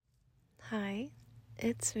Hi,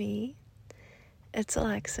 it's me. It's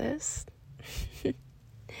Alexis.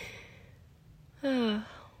 Oh,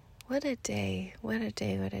 what a day. What a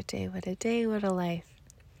day, what a day, what a day, what a life.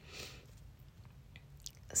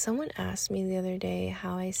 Someone asked me the other day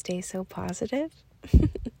how I stay so positive.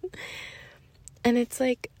 And it's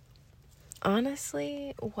like,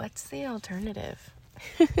 honestly, what's the alternative?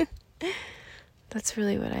 That's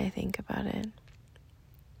really what I think about it.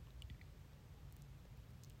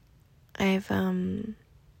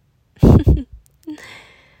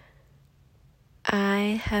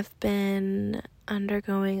 I have been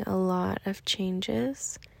undergoing a lot of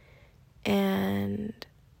changes, and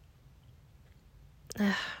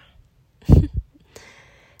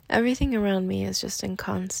everything around me is just in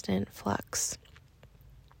constant flux.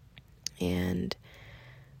 And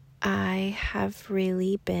I have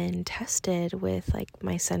really been tested with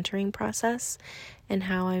my centering process and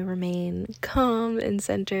how I remain calm and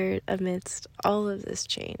centered amidst all of this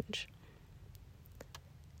change.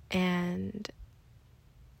 And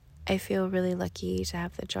I feel really lucky to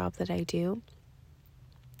have the job that I do,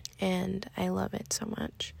 and I love it so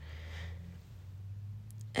much.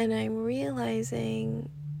 And I'm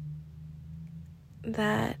realizing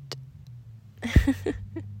that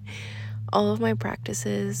all of my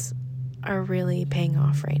practices are really paying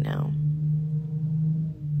off right now.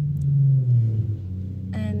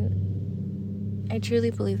 And I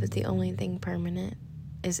truly believe that the only thing permanent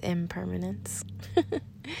is impermanence.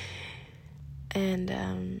 And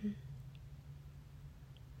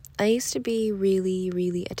I used to be really,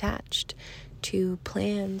 really attached to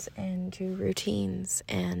plans and to routines.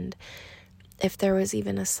 And if there was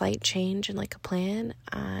even a slight change in a plan,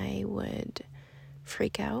 I would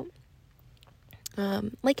freak out.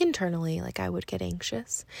 Internally, I would get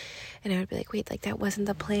anxious, and I would be like, wait, that wasn't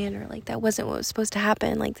the plan, or that wasn't what was supposed to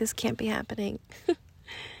happen, this can't be happening.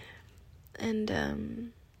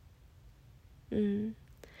 And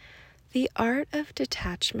the art of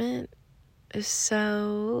detachment is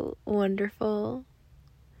so wonderful,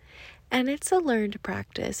 and it's a learned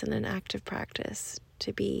practice and an active practice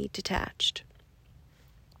to be detached.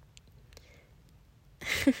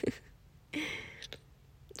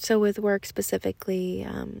 So with work specifically,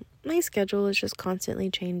 my schedule is just constantly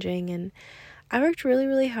changing, and I worked really,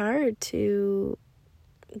 really hard to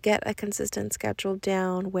get a consistent schedule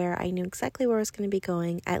down where I knew exactly where I was going to be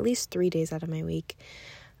going at least 3 days out of my week.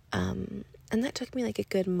 And that took me a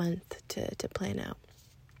good month to plan out.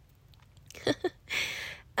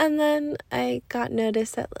 And then I got notice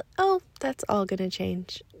that, that's all going to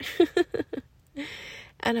change.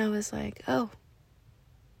 And I was like, oh.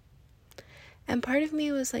 And part of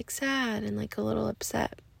me was sad and a little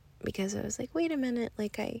upset, because I was like, wait a minute,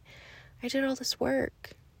 I did all this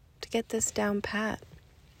work to get this down pat.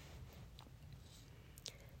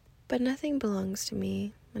 But nothing belongs to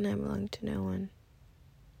me, and I belong to no one.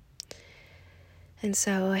 And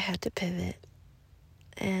so I had to pivot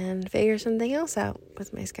and figure something else out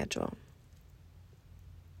with my schedule.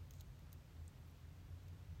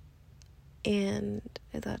 And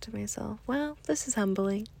I thought to myself, well, this is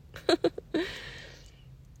humbling.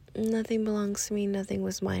 Nothing belongs to me, nothing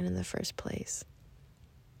was mine in the first place.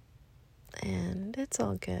 And it's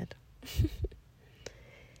all good.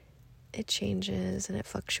 It changes and it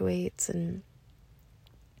fluctuates, and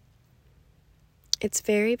it's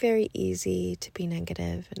very, very easy to be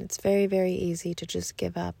negative, and it's very, very easy to just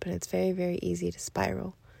give up, and it's very, very easy to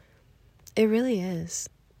spiral. It really is.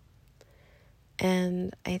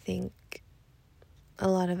 And I think a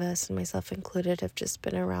lot of us, and myself included, have just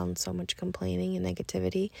been around so much complaining and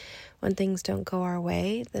negativity when things don't go our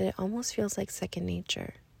way that it almost feels like second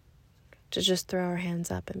nature to just throw our hands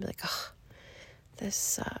up and be like, oh, this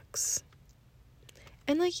sucks.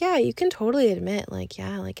 And yeah, you can totally admit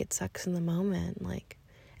it sucks in the moment,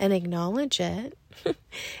 and acknowledge it.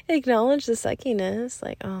 Acknowledge the suckiness,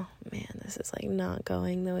 oh man, this is not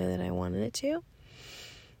going the way that I wanted it to.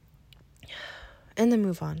 And then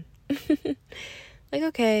move on.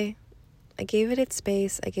 Okay, I gave it its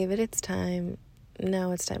space, I gave it its time,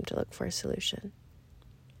 now it's time to look for a solution.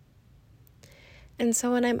 And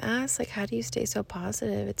so when I'm asked, how do you stay so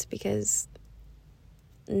positive, it's because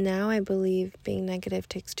now I believe being negative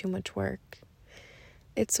takes too much work.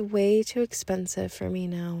 It's way too expensive for me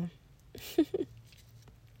now.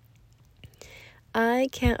 I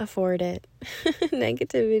can't afford it.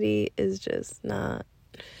 Negativity is just not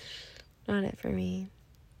it for me.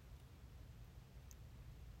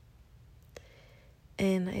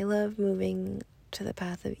 And I love moving to the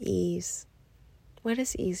path of ease. What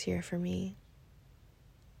is easier for me?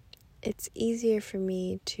 It's easier for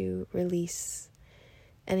me to release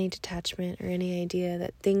any detachment or any idea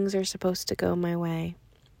that things are supposed to go my way.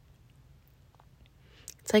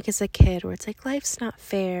 It's like as a kid where it's like, life's not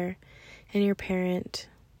fair. And your parent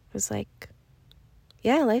was like,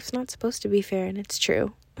 yeah, life's not supposed to be fair. And it's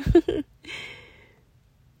true.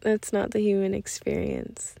 That's not the human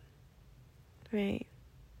experience. Right?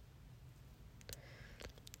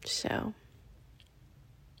 So,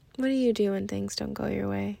 what do you do when things don't go your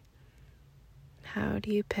way? How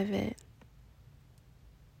do you pivot?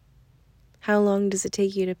 How long does it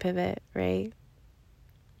take you to pivot, right?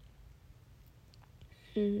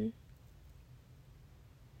 And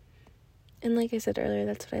like I said earlier,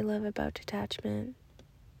 that's what I love about detachment.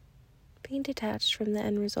 Being detached from the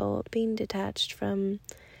end result, being detached from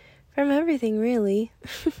everything, really.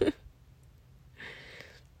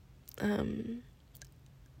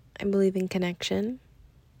 I believe in connection,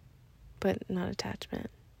 but not attachment.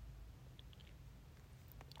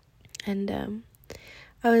 And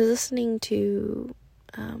I was listening to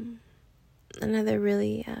another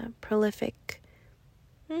really prolific,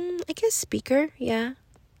 speaker,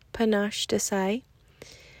 Panache Desai.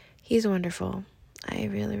 He's wonderful. I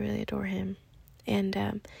really, really adore him.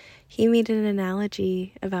 And he made an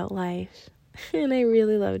analogy about life, and I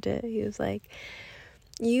really loved it. He was like,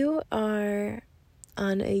 you are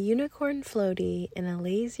on a unicorn floatie in a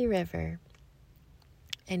lazy river,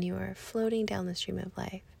 and you are floating down the stream of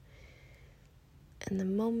life.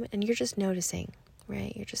 And you're just noticing,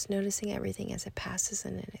 right? You're just noticing everything as it passes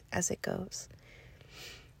and as it goes.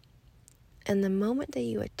 And the moment that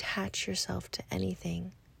you attach yourself to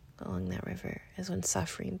anything along that river is when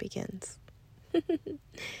suffering begins. I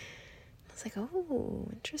was like, oh,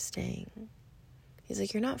 interesting. He's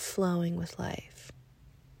like, you're not flowing with life.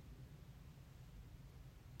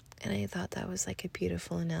 And I thought that was like a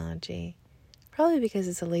beautiful analogy. Probably because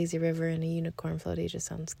it's a lazy river and a unicorn floatie just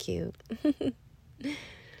sounds cute.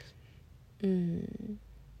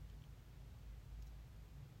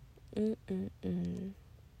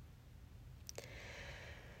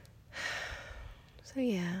 So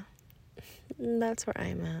yeah, that's where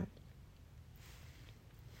I'm at.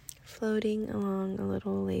 Floating along a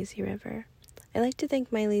little lazy river. I like to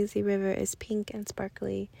think my lazy river is pink and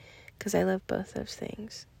sparkly because I love both those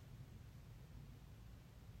things.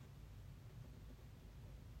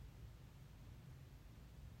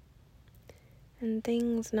 And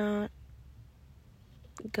things not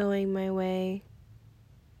going my way,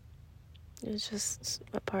 it's just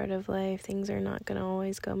a part of life. Things are not going to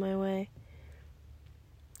always go my way.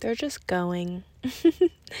 They're just going.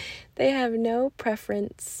 They have no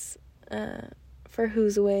preference for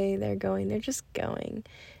whose way they're going. They're just going.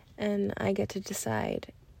 And I get to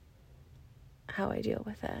decide how I deal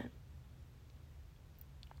with that.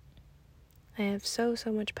 I have so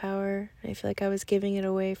much power. I feel like I was giving it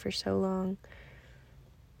away for so long.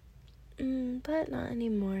 But not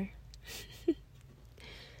anymore.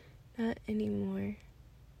 Not anymore.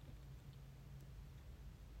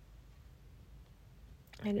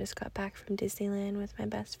 I just got back from Disneyland with my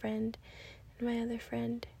best friend and my other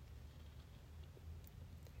friend.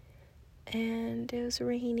 And it was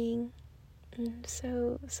raining. And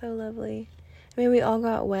so lovely. I mean, we all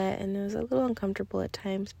got wet and it was a little uncomfortable at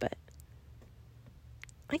times, but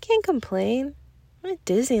I can't complain. I'm at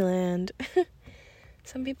Disneyland.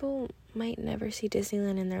 Some people might never see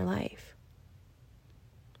Disneyland in their life.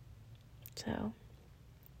 So,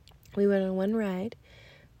 we went on one ride.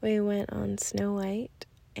 We went on Snow White,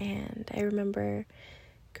 and I remember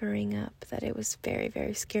growing up that it was very,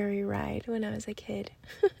 very scary ride when I was a kid.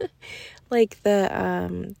 Like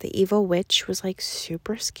the evil witch was like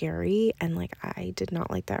super scary, and like I did not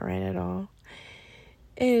like that ride at all.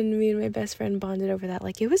 And me and my best friend bonded over that.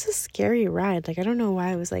 Like, it was a scary ride. Like, I don't know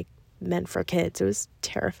why it was like meant for kids. It was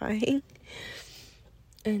terrifying.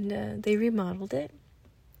 And they remodeled it,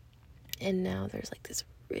 and now there's like this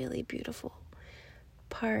really beautiful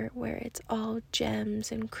part where it's all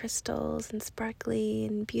gems and crystals and sparkly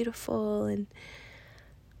and beautiful, and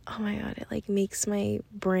oh my god, it like makes my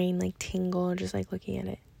brain like tingle just like looking at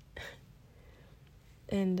it.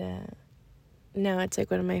 And now it's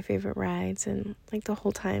like one of my favorite rides, and like the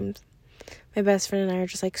whole time my best friend and I are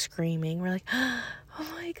just like screaming. We're like, oh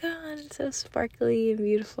my god, it's so sparkly and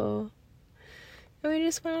beautiful. And we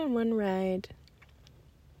just went on one ride.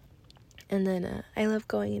 And then I love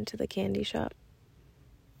going into the candy shop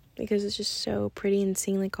because it's just so pretty, and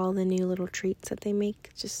seeing like all the new little treats that they make.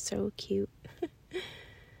 It's just so cute. So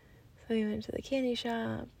we went to the candy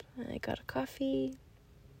shop, and I got a coffee,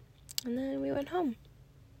 and then we went home.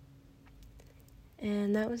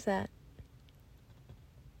 And that was that.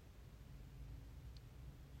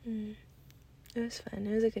 It was fun.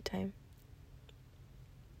 It was a good time.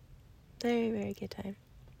 Very, very good time.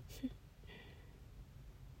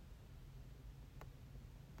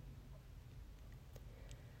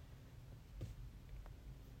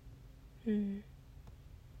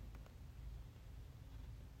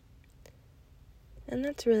 And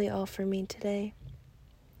that's really all for me today.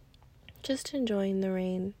 Just enjoying the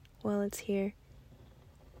rain while it's here.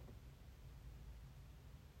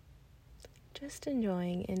 Just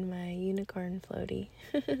enjoying in my unicorn floatie.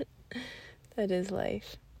 That is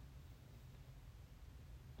life.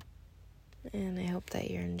 And I hope that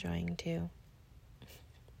you're enjoying too.